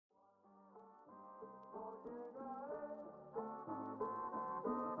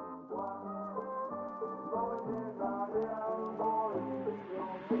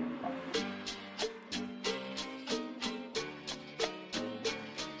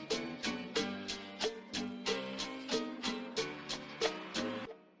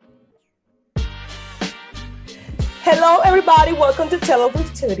Hello, everybody. Welcome to Tell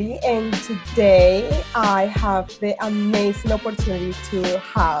with Tootie. And today I have the amazing opportunity to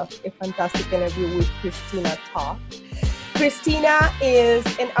have a fantastic interview with Christina Toth. Christina is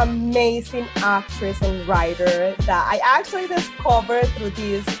an amazing actress and writer that I actually discovered through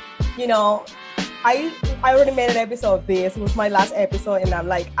this, I already made an episode of this. It was my last episode, and I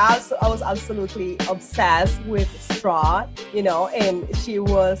was absolutely obsessed with Straw, and she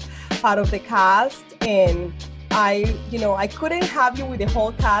was part of the cast. And I couldn't have you with the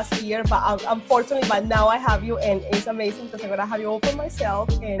whole cast here, but unfortunately, but now I have you, and it's amazing because I'm gonna have you all for myself.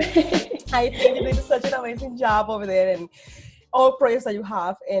 And I think you did such an amazing job over there, and all projects that you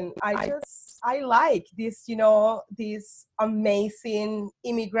have. And I like this, these amazing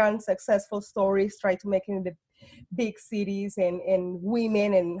immigrant successful stories, try to make it in the big cities and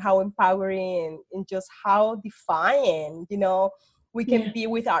women, and how empowering and just how defiant, we can be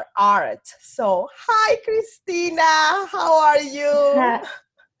with our art. So, hi, Christina. How are you? Hi.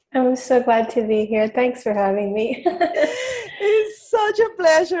 I'm so glad to be here. Thanks for having me. It's such a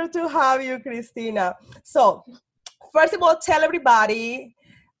pleasure to have you, Christina. So, first of all, tell everybody,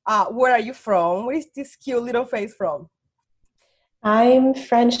 where are you from? Where is this cute little face from? I'm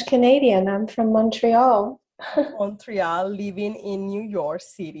French Canadian. I'm from Montreal. Montreal, living in New York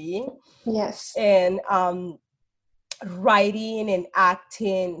City. Yes. And writing and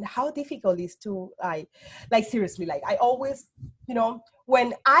acting, how difficult is to like seriously, like I always,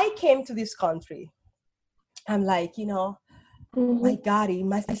 when I came to this country, I'm like, my God, it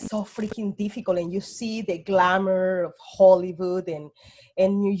must be so freaking difficult. And you see the glamour of Hollywood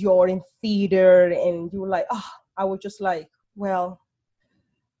and New York and theater, and you're like, oh, I was just like, well,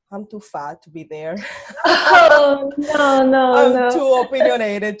 I'm too fat to be there. Oh, no. I'm too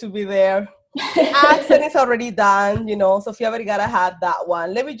opinionated to be there. The accent is already done, so if you ever gotta have that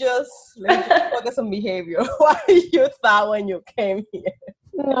one, let me just focus on behavior. What you thought when you came here?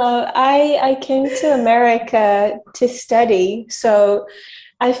 No, I came to America to study. So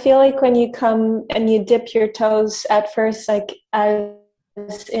I feel like when you come and you dip your toes at first, like as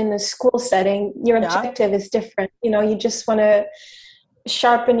in a school setting, your objective is different. You just want to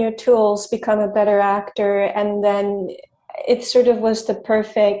sharpen your tools, become a better actor, and then it sort of was the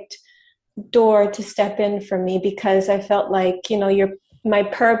perfect door to step in for me, because I felt like, my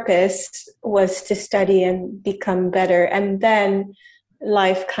purpose was to study and become better, and then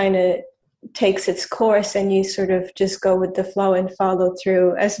life kind of takes its course and you sort of just go with the flow and follow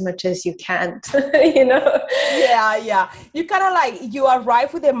through as much as you can. Yeah, you kind of like, you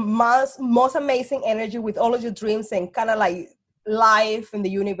arrive with the most amazing energy with all of your dreams, and kind of like life and the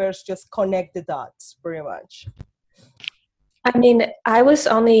universe just connect the dots pretty much. I mean, I went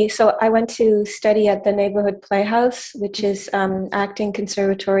to study at the Neighborhood Playhouse, which is acting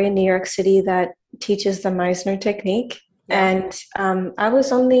conservatory in New York City that teaches the Meisner technique. And I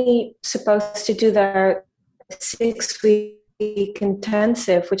was only supposed to do the 6-week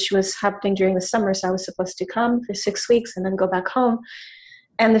intensive, which was happening during the summer. So I was supposed to come for 6 weeks and then go back home.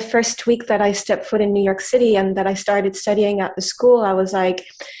 And the first week that I stepped foot in New York City and that I started studying at the school, I was like,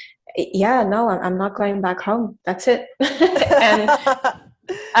 yeah, no, I'm not going back home. That's it. And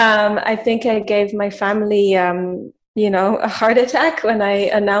I think I gave my family, a heart attack when I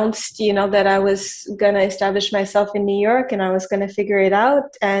announced, that I was going to establish myself in New York and I was going to figure it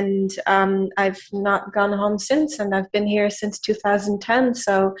out. And I've not gone home since, and I've been here since 2010.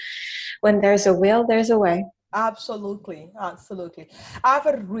 So when there's a will, there's a way. Absolutely. I have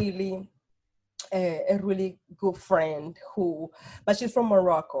a really good friend but she's from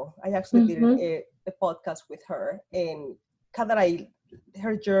Morocco. I actually did a podcast with her, and kind of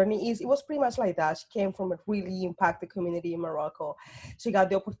her journey it was pretty much like that. She came from a really impacted community in Morocco. She got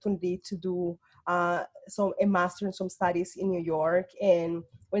the opportunity to do a master in some studies in New York, and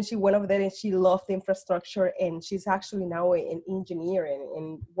when she went over there, and she loved the infrastructure, and she's actually now an engineer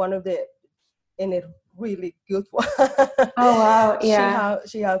and a really good one. Oh wow, yeah.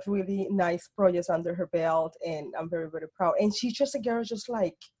 She has really nice projects under her belt, and I'm very, very proud. And she's just a girl just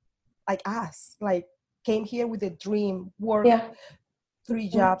like us, like came here with a dream, work 3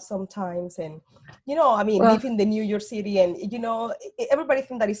 jobs sometimes, and live in the New York City, and everybody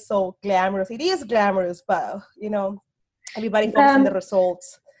thinks that is so glamorous. It is glamorous, but everybody focuses on the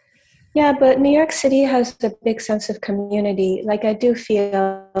results. Yeah, but New York City has a big sense of community. Like, I do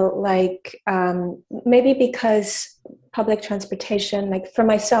feel like maybe because public transportation, like for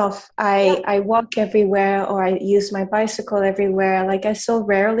myself, I walk everywhere, or I use my bicycle everywhere. Like, I so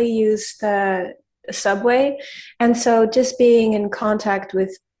rarely use the subway. And so just being in contact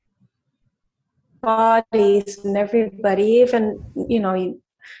with bodies and everybody, even,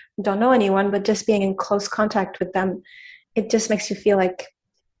 don't know anyone, but just being in close contact with them, it just makes you feel like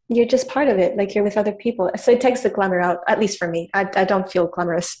you're just part of it, like you're with other people. So it takes the glamour out, at least for me. I don't feel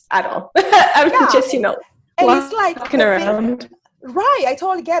glamorous at all. I'm just, and it's like walking around. Right, I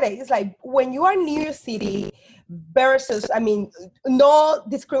totally get it. It's like when you are in New York City versus, I mean, no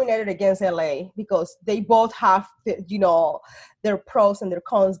discriminated against LA because they both have, their pros and their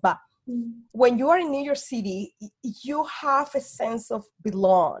cons. But when you are in New York City, you have a sense of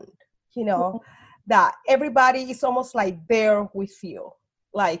belong, that everybody is almost like there with you.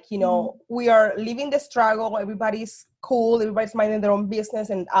 Like, we are living the struggle. Everybody's cool. Everybody's minding their own business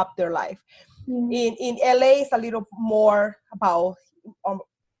and up their life. In LA, it's a little more about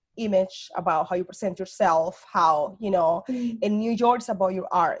image, about how you present yourself, how, in New York, it's about your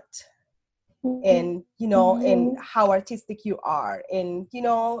art and, and how artistic you are. And,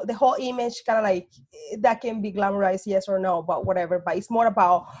 the whole image kind of like, that can be glamorized, yes or no, but whatever. But it's more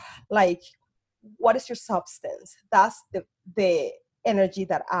about like, what is your substance? That's the energy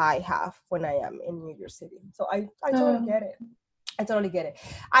that I have when I am in New York City. So I totally get it. I totally get it.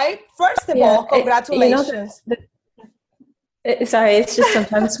 First of all, congratulations. Sorry, it's just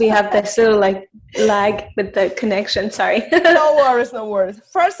sometimes we have this little like lag with the connection. Sorry. No worries.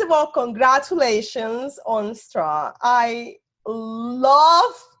 First of all, congratulations on Straw. I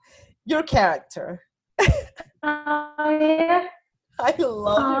love your character. Oh, yeah. I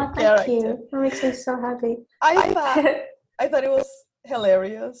love your character. Thank you. That makes me so happy. I thought it was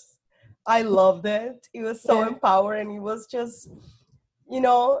hilarious. I loved it. It was so empowering. It was just,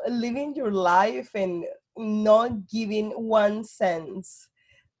 living your life and not giving 1 cent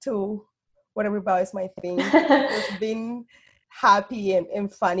to what everybody might think. Just being happy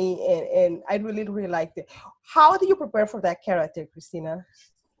and funny. And I really, really liked it. How do you prepare for that character, Christina?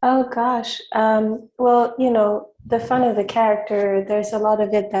 Oh, gosh. Well, the fun of the character, there's a lot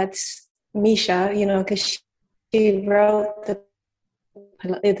of it that's Misha, because she wrote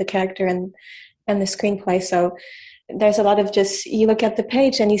the character and the screenplay. So there's a lot of just, you look at the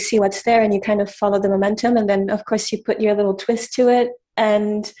page and you see what's there and you kind of follow the momentum. And then of course you put your little twist to it.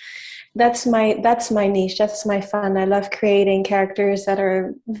 And that's my niche. That's my fun. I love creating characters that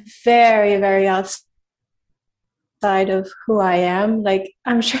are very, very outside of who I am. Like,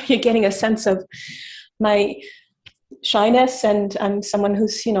 I'm sure you're getting a sense of my shyness, and I'm someone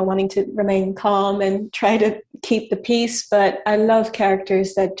who's wanting to remain calm and try to keep the peace, but I love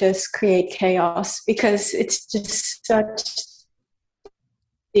characters that just create chaos because it's just such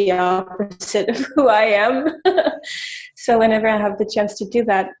the opposite of who I am. So whenever I have the chance to do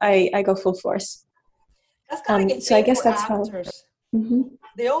that, I go full force. That's kind of so I guess that's actors. How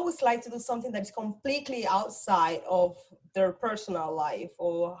they always like to do something that is completely outside of their personal life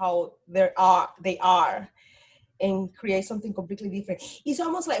or how they are and create something completely different. It's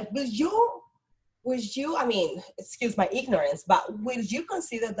almost like, would you, I mean, excuse my ignorance, but would you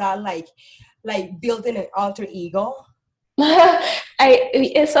consider that like building an alter ego?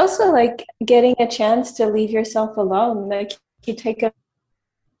 It's also like getting a chance to leave yourself alone. Like, you take a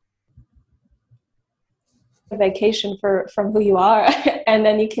vacation from who you are and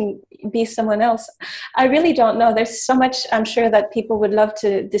then you can be someone else. I really don't know. There's so much I'm sure that people would love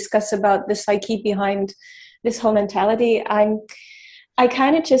to discuss about the psyche behind this whole mentality. I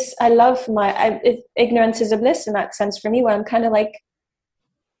kind of just, I love ignorance is a bliss in that sense for me, where I'm kind of like,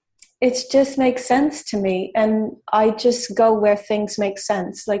 it just makes sense to me. And I just go where things make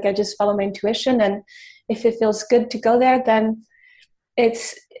sense. Like, I just follow my intuition. And if it feels good to go there, then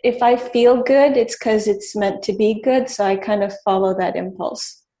if I feel good, it's because it's meant to be good. So I kind of follow that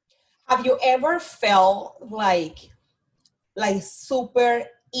impulse. Have you ever felt like super,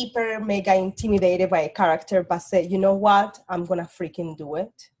 hyper, mega intimidated by a character, but say, you know what, I'm going to freaking do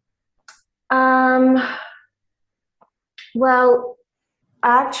it? Well,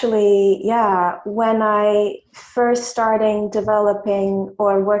 actually, yeah. When I first started developing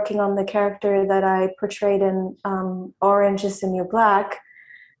or working on the character that I portrayed in Orange is the New Black,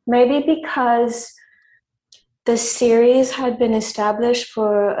 maybe because the series had been established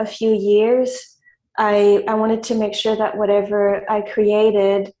for a few years, I wanted to make sure that whatever I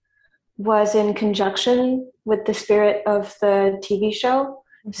created was in conjunction with the spirit of the TV show.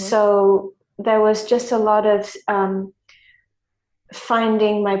 Mm-hmm. So there was just a lot of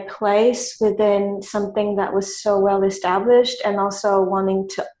finding my place within something that was so well established, and also wanting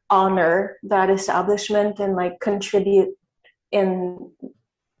to honor that establishment and like contribute in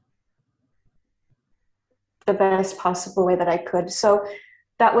the best possible way that I could. So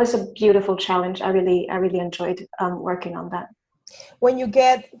that was a beautiful challenge. I really enjoyed working on that. When you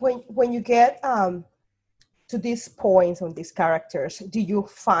get to these points on these characters, do you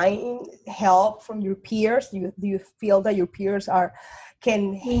find help from your peers? Do you feel that your peers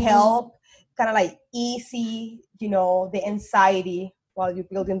can help kind of like easy, the anxiety while you're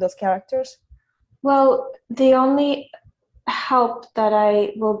building those characters? Well, the only help that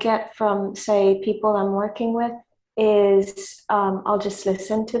I will get from, say, people I'm working with is I'll just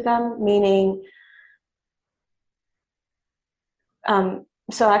listen to them, meaning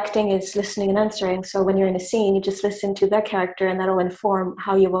so acting is listening and answering. So when you're in a scene, you just listen to their character and that'll inform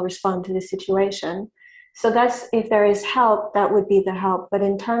how you will respond to the situation. So that's, if there is help, that would be the help. But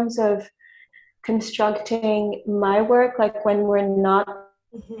in terms of constructing my work, like when we're not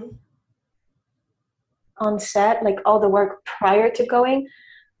on set, like all the work prior to going,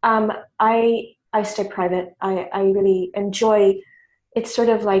 I stay private. I really enjoy, it's sort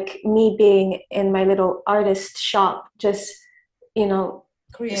of like me being in my little artist shop, just,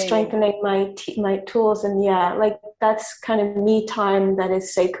 creating, strengthening my tools. And like that's kind of me time that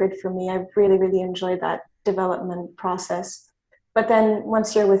is sacred for me. I really, really enjoy that development process. But then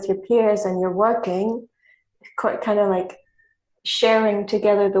once you're with your peers and you're working, kind of like sharing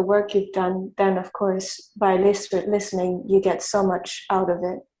together the work you've done, then of course by listening you get so much out of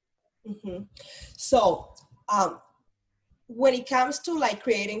it. So when it comes to like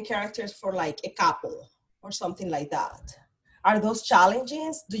creating characters for like a couple or something like that, are those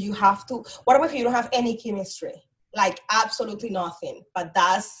challenges? Do you have to, what about if you don't have any chemistry, like absolutely nothing, but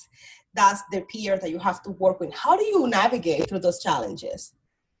that's the peer that you have to work with? How do you navigate through those challenges?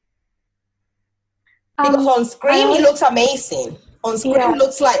 Because on screen it looks amazing. On screen it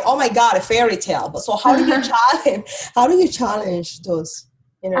looks like, oh my God, a fairy tale. But so how do you challenge those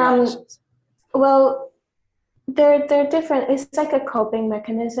interactions? Well, they're different. It's like a coping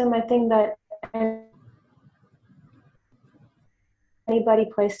mechanism. I think that anybody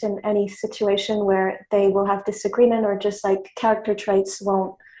placed in any situation where they will have disagreement or just like character traits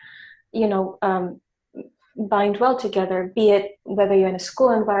won't, bind well together, be it whether you're in a school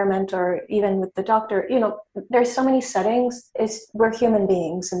environment or even with the doctor, there's so many settings. We're human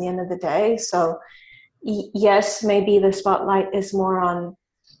beings in the end of the day. So yes, maybe the spotlight is more on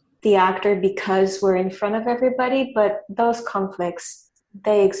the actor because we're in front of everybody, but those conflicts,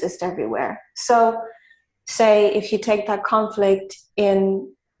 they exist everywhere. So say if you take that conflict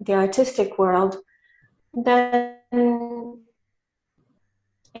in the artistic world, then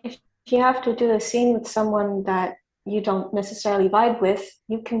if you have to do a scene with someone that you don't necessarily vibe with,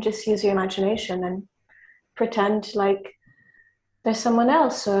 you can just use your imagination and pretend like there's someone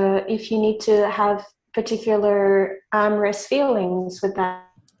else. Or if you need to have particular amorous feelings with that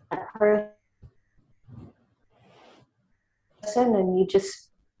person and you just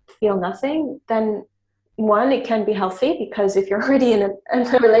feel nothing, then one, it can be healthy, because if you're already in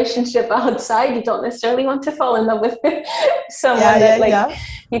a relationship outside, you don't necessarily want to fall in love with someone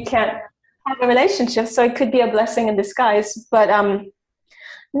you can't have a relationship. So it could be a blessing in disguise. But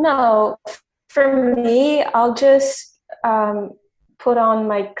no, for me, I'll just put on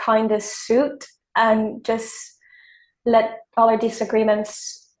my kindest suit and just let all our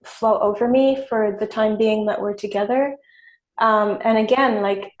disagreements flow over me for the time being that we're together. And again,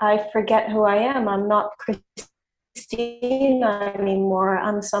 like I forget who I am. I'm not Christina anymore.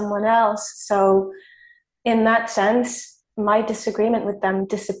 I'm someone else. So in that sense, my disagreement with them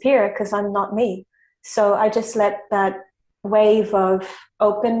disappear because I'm not me. So I just let that wave of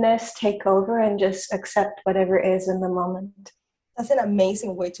openness take over and just accept whatever is in the moment. That's an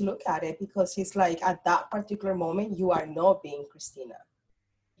amazing way to look at it, because it's like at that particular moment, you are not being Christina.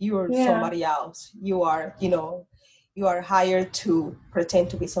 You're somebody else. You are, you are hired to pretend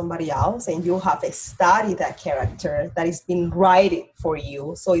to be somebody else, and you have studied that character that is being written for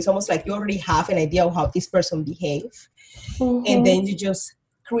you. So it's almost like you already have an idea of how this person behaves. And then you just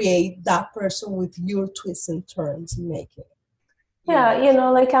create that person with your twists and turns and make it.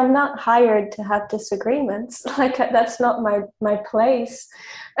 Like I'm not hired to have disagreements. Like that's not my place.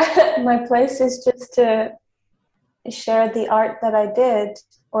 My place is just to share the art that I did,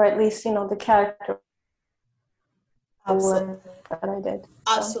 or at least, the character Absolutely. that I did.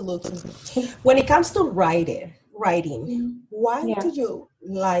 Absolutely. So. When it comes to writing, what do you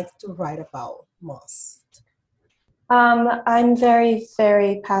like to write about most? I'm very,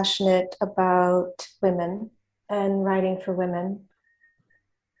 very passionate about women and writing for women.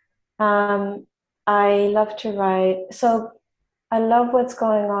 I love to write. So I love what's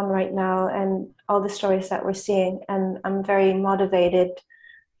going on right now and all the stories that we're seeing. And I'm very motivated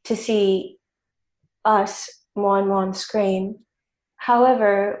to see us more and more on screen.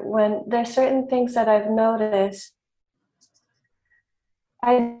 However, when there's certain things that I've noticed,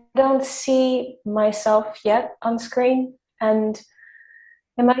 I don't see myself yet on screen. And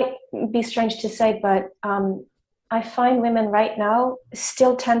it might be strange to say, but I find women right now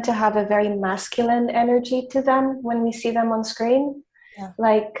still tend to have a very masculine energy to them when we see them on screen. Yeah.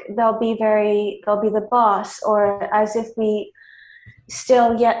 Like they'll be the boss, or as if we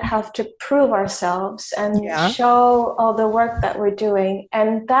still yet have to prove ourselves and show all the work that we're doing.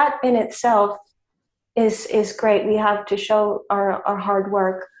 And that in itself is great. We have to show our hard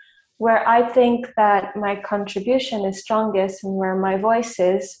work. Where I think that my contribution is strongest and where my voice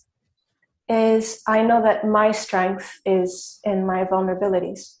is I know that my strength is in my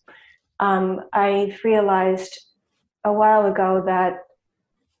vulnerabilities. I realized a while ago that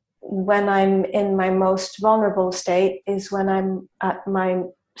when I'm in my most vulnerable state is when I'm at my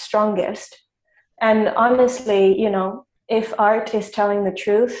strongest. And honestly, you know, if art is telling the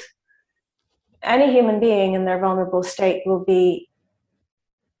truth, any human being in their vulnerable state will be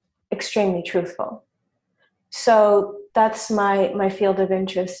extremely truthful. So that's my field of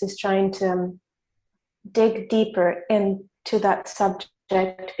interest, is trying to dig deeper into that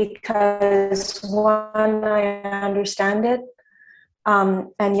subject, because one, I understand it, and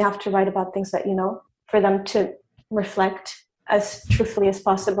you have to write about things that you know for them to reflect as truthfully as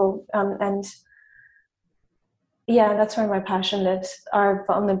possible. And yeah, that's where my passion lives. Our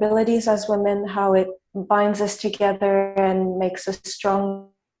vulnerabilities as women, how it binds us together and makes us stronger.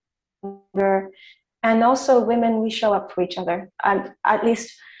 And also women, we show up for each other. At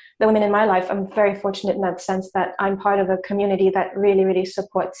least the women in my life, I'm very fortunate in that sense that I'm part of a community that really, really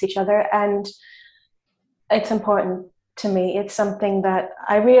supports each other. And it's important to me. It's something that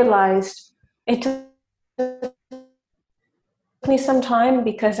I realized it took me some time,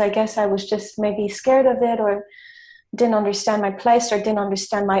 because I guess I was just maybe scared of it, or didn't understand my place, or didn't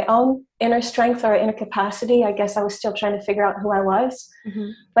understand my own inner strength or inner capacity. I guess I was still trying to figure out who I was. Mm-hmm.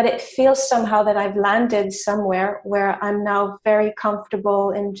 But it feels somehow that I've landed somewhere where I'm now very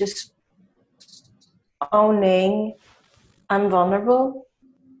comfortable in just owning I'm vulnerable.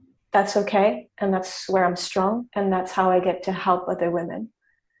 That's okay. And that's where I'm strong. And that's how I get to help other women.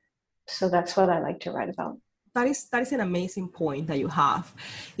 So that's what I like to write about. That is an amazing point that you have.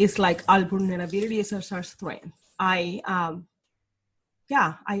 It's like our vulnerability is our strength. I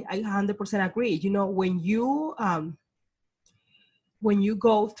 100% agree. You know, when you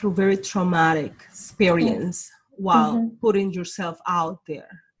go through very traumatic experience while putting yourself out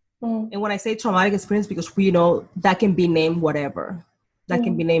there, and when I say traumatic experience, because we know that can be named whatever, that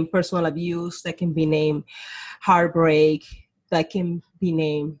can be named personal abuse, that can be named heartbreak, that can be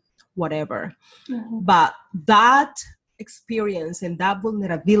named whatever, but that experience and that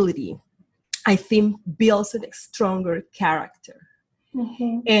vulnerability, I think, builds a stronger character.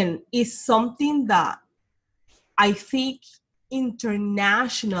 And it's something that I think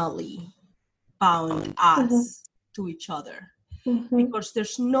internationally bound us to each other. Because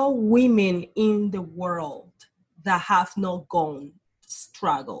there's no women in the world that have not gone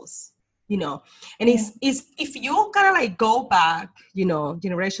struggles, you know. And it's if you kind of like go back, you know,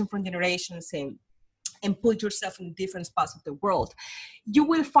 generation from generations and put yourself in different spots of the world, you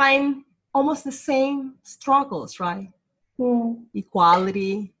will find almost the same struggles, right?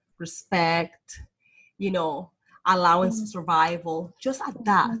 Equality, respect, you know, allowance of survival, just like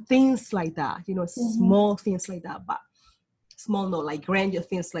that, things like that, you know, small things like that, but small, no, like grander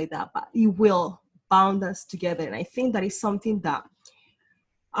things like that, but it will bound us together. And I think that is something that,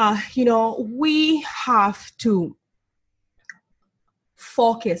 you know, we have to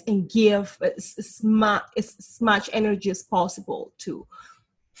focus and give as much energy as possible to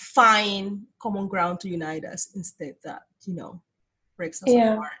find common ground to unite us, instead that, you know, breaks us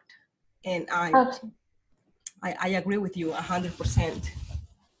apart. And I agree with you 100%.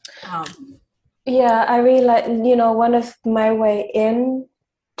 I really like, you know, one of my way in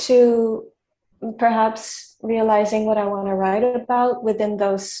to perhaps realizing what I want to write about within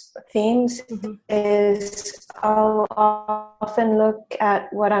those themes is I'll often look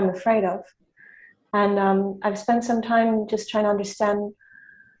at what I'm afraid of. And I've spent some time just trying to understand,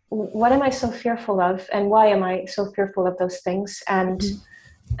 what am I so fearful of, and why am I so fearful of those things? And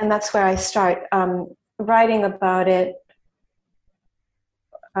that's where I start writing about it.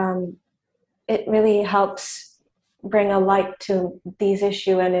 It really helps bring a light to these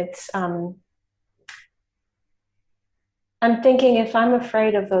issues, and it's I'm thinking, if I'm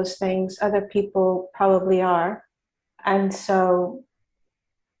afraid of those things, other people probably are, and so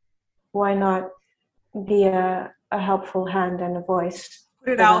why not be a helpful hand and a voice?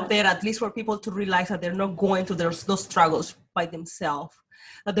 Put it out there, at least for people to realize that they're not going through those struggles by themselves.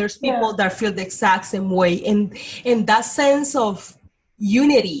 That there's people that feel the exact same way, and that sense of,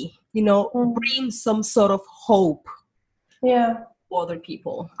 unity, bring some sort of hope to other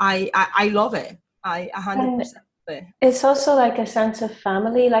people. I love it. I 100% love it. It's also like a sense of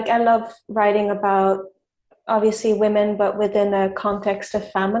family. Like I love writing about obviously women, but within a context of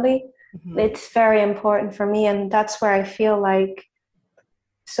family. Mm-hmm. It's very important for me, and that's where I feel like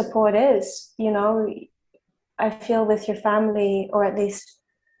support is. I feel with your family, or at least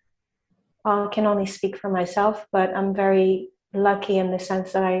I can only speak for myself, but I'm very lucky in the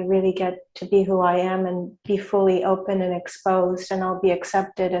sense that I really get to be who I am and be fully open and exposed, and I'll be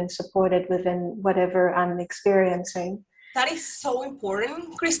accepted and supported within whatever I'm experiencing. That is so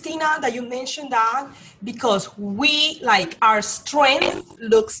important, Christina, that you mentioned that, because our strength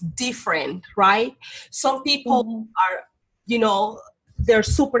looks different, right? Some people are, they're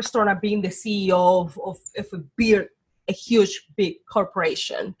super strong at being the CEO of a huge, big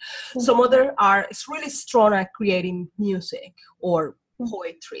corporation. Some other are really strong at creating music or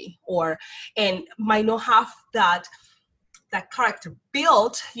poetry, and might not have that character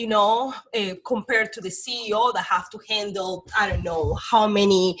built, compared to the CEO that have to handle, I don't know how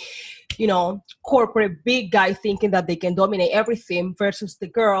many, corporate big guy thinking that they can dominate everything, versus the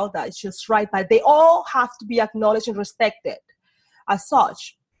girl that's just right. But they all have to be acknowledged and respected as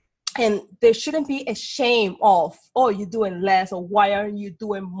such. And there shouldn't be a shame of, oh, you're doing less, or why aren't you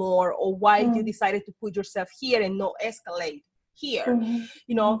doing more, or why you decided to put yourself here and not escalate here,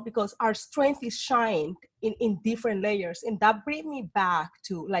 because our strength is shined in different layers. And that brings me back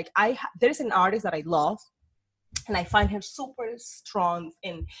to, like, there's an artist that I love, and I find her super strong,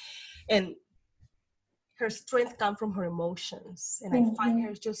 and her strength comes from her emotions. And I find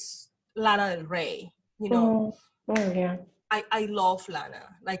her just Lana Del Rey, Yeah. I love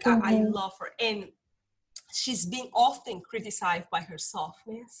Lana. Like, I love her. And she's been often criticized by her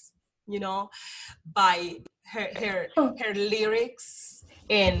softness, by her lyrics,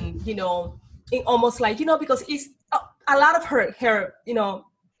 and, it almost like, because it's a lot of her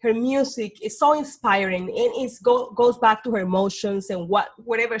her music is so inspiring, and it goes back to her emotions and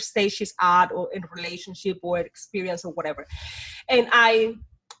whatever stage she's at, or in relationship or experience or whatever. And a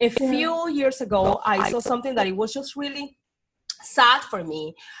few years ago, I saw something that it was just really sad for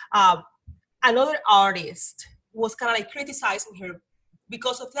me. Another artist was kind of like criticizing her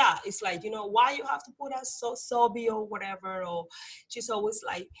because of that. It's like, why you have to put us so sobby or whatever, or she's always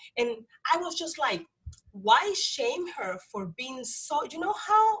like, and I was just like, why shame her for being so,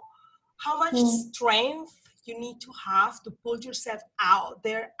 how much strength you need to have to put yourself out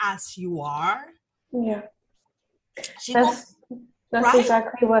there as you are. Yeah. That's right?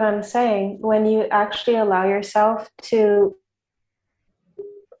 Exactly what I'm saying. When you actually allow yourself to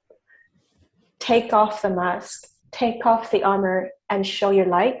take off the mask, take off the armor, and show your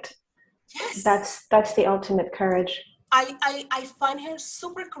light. Yes. That's the ultimate courage. I find her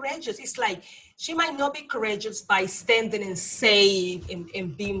super courageous. It's like, she might not be courageous by standing and saying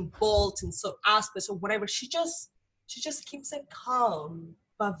and being bold in some aspects or whatever. She just keeps it calm,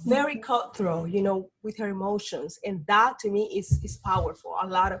 but very cutthroat, with her emotions. And that to me is powerful. A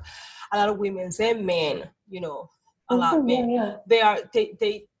lot of women and men, a lot of men,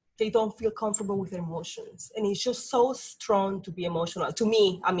 they don't feel comfortable with their emotions. And it's just so strong to be emotional. To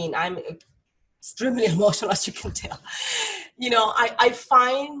me, I mean, I'm extremely emotional, as you can tell. I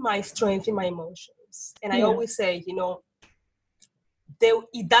find my strength in my emotions. And I always say, it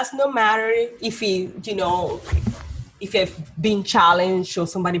does not matter if if I've been challenged or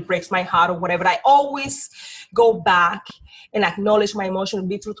somebody breaks my heart or whatever. I always go back and acknowledge my emotion,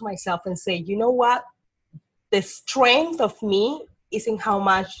 be true to myself, and say, you know what? The strength of me is in how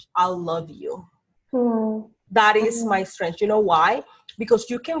much I love you. That is my strength. You know why? Because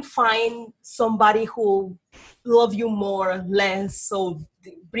you can find somebody who love you more or less, so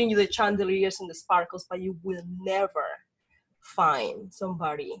bring you the chandeliers and the sparkles, but you will never find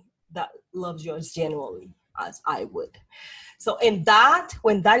somebody that loves you as genuinely as I would. So, and that,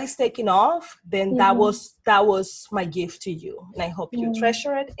 when that is taken off, then that was my gift to you, and I hope you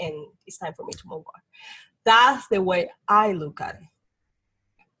treasure it. And it's time for me to move on. That's the way I look at it.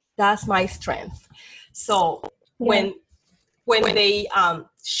 That's my strength. So when they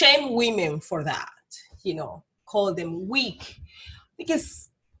shame women for that, call them weak, because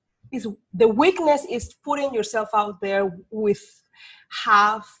the weakness is putting yourself out there with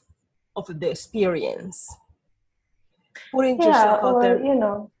half of the experience. Putting yourself out there.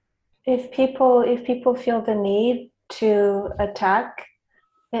 If people feel the need to attack,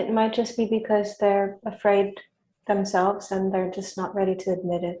 it might just be because they're afraid themselves and they're just not ready to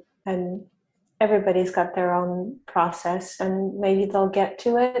admit it. And everybody's got their own process, and maybe they'll get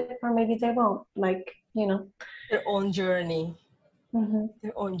to it or maybe they won't. Their own journey.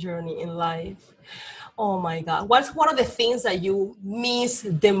 their own journey in life. Oh my God. What's one of the things that you miss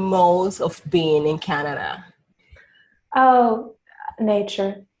the most of being in Canada? Oh,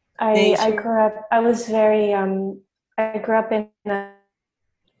 nature. I Nature. grew up, I was very, I grew up in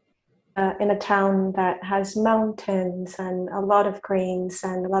a town that has mountains and a lot of greens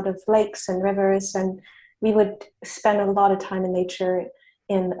and a lot of lakes and rivers, and we would spend a lot of time in nature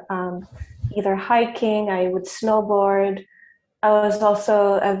in either hiking. I would snowboard. I was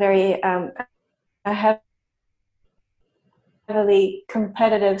also a heavily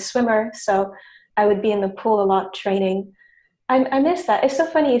competitive swimmer, so I would be in the pool a lot training. I miss that. It's so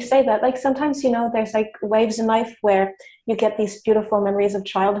funny you say that. Like sometimes, there's like waves in life where you get these beautiful memories of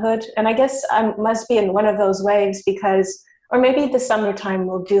childhood. And I guess I must be in one of those waves because, or maybe the summertime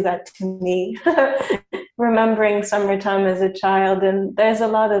will do that to me, remembering summertime as a child. And there's a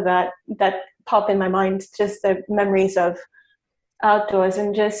lot of that pop in my mind, just the memories of outdoors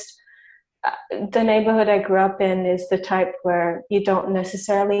and just the neighborhood I grew up in is the type where you don't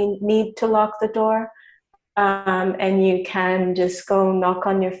necessarily need to lock the door. And you can just go knock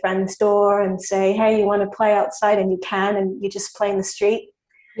on your friend's door and say, hey, you want to play outside? And you can, and you just play in the street.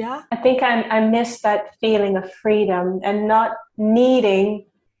 Yeah. I think I miss that feeling of freedom and not needing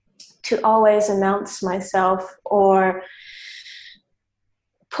to always announce myself or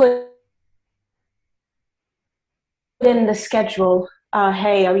put in the schedule,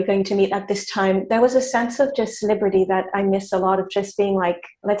 hey, are we going to meet at this time? There was a sense of just liberty that I miss a lot, of just being like,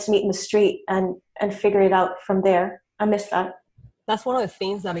 let's meet in the street and figure it out from there. I miss that. That's one of the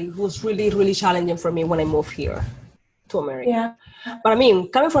things that it was really, really challenging for me when I moved here to America. Yeah. But I mean,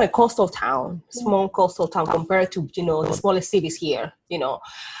 coming from a coastal town, small coastal town compared to, the smallest cities here,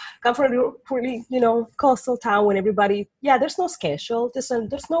 come from a really, coastal town when everybody, there's no schedule.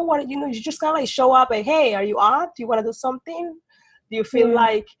 There's no one, you just kind of like show up and, hey, are you up? Do you want to do something? Do you feel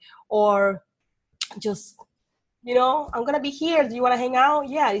like, or just, I'm going to be here. Do you want to hang out?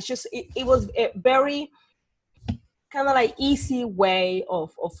 Yeah, it's just, it was a very kind of like easy way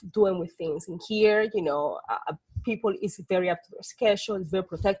of doing with things. And here, people is very up to their schedule, it's very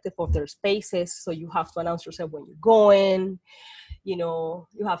protective of their spaces. So you have to announce yourself when you're going, you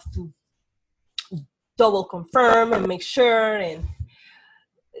have to double confirm and make sure. And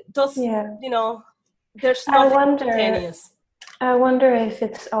those, there's nothing spontaneous. I wonder if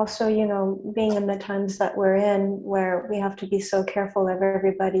it's also, being in the times that we're in where we have to be so careful of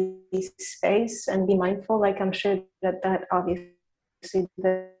everybody's space and be mindful. Like, I'm sure that obviously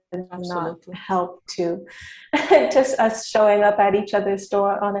does not help to just us showing up at each other's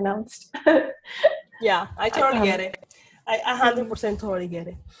door unannounced. Yeah, I totally get it. I 100% totally get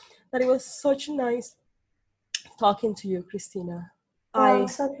it. But it was such nice talking to you, Christina. I'm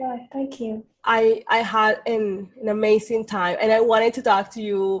so glad. Thank you. I had an amazing time, and I wanted to talk to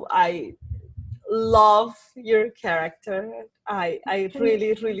you. I love your character. I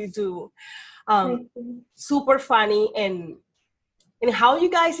really, really do. Super funny, and how you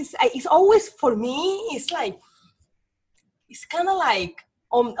guys it's always, for me, it's like, it's kind of like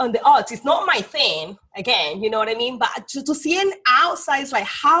on the odds. It's not my thing, again, you know what I mean? But to see an outside, it's like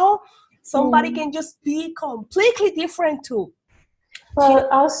how somebody can just be completely different too. Well,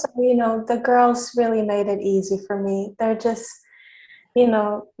 also, the girls really made it easy for me. They're just,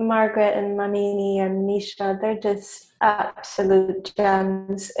 Margaret and Manini and Nisha, they're just absolute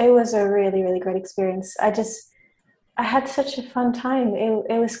gems. It was a really, really great experience. I had such a fun time.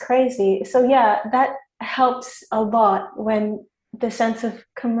 It was crazy. So yeah, that helps a lot when the sense of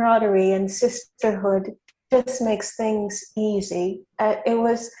camaraderie and sisterhood just makes things easy. It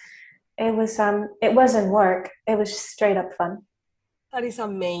wasn't work. It was straight up fun. That is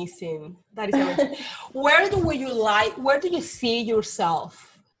amazing. Where do you see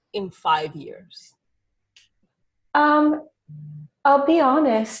yourself in 5 years? I'll be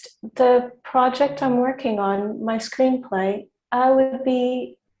honest, the project I'm working on, my screenplay, I would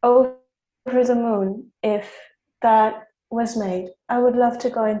be over the moon if that was made. I would love to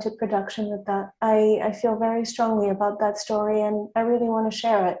go into production with that. I feel very strongly about that story and I really want to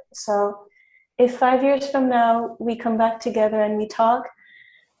share it. So if 5 years from now we come back together and we talk,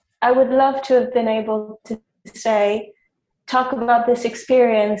 I would love to have been able to talk about this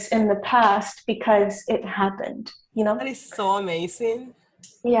experience in the past because it happened, That is so amazing.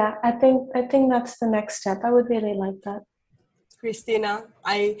 Yeah, I think that's the next step. I would really like that. Christina,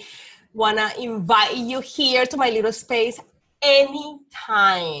 I want to invite you here to my little space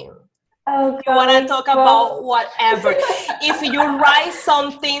anytime. Oh, you want to talk about whatever. If you write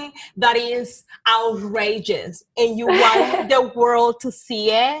something that is outrageous and you want the world to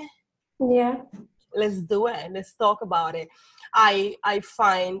see it, yeah, let's do it. Let's talk about it. I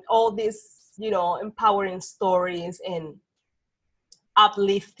find all these, empowering stories and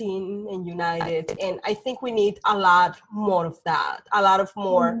uplifting and united. And I think we need a lot more of that, a lot of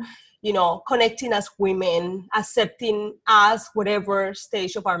more, connecting as women, accepting us, whatever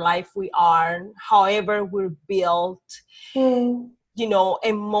stage of our life we are, however we're built,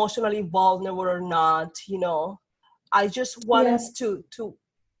 emotionally vulnerable or not, I just want us to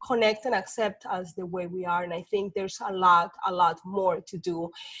connect and accept us the way we are. And I think there's a lot more to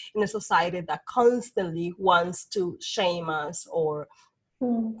do in a society that constantly wants to shame us or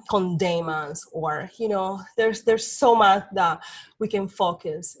condemn us, or there's so much that we can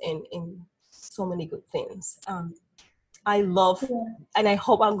focus in so many good things. I love, and I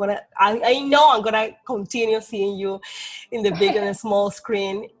hope I know I'm gonna continue seeing you in the big and the small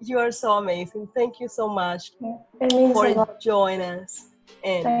screen. You are so amazing. Thank you so much for joining us.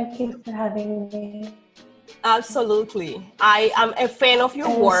 And thank you for having me. Absolutely. I am a fan of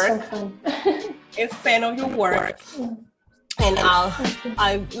your work. So fun. A fan of your work. And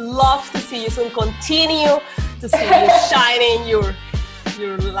I love to see you soon. Continue to see you shining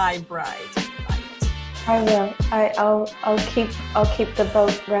your light bright. I will. I'll keep the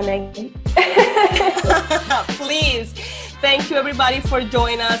boat running. Please. Thank you everybody for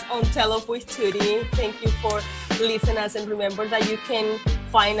joining us on Tell Us with Tutti. Thank you for listening us, and remember that you can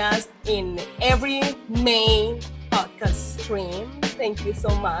find us in every main podcast stream. Thank you so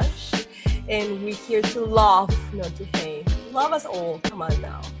much. And we're here to love, not to hate. Love us all. Come on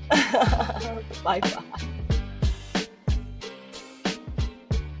now. Bye-bye.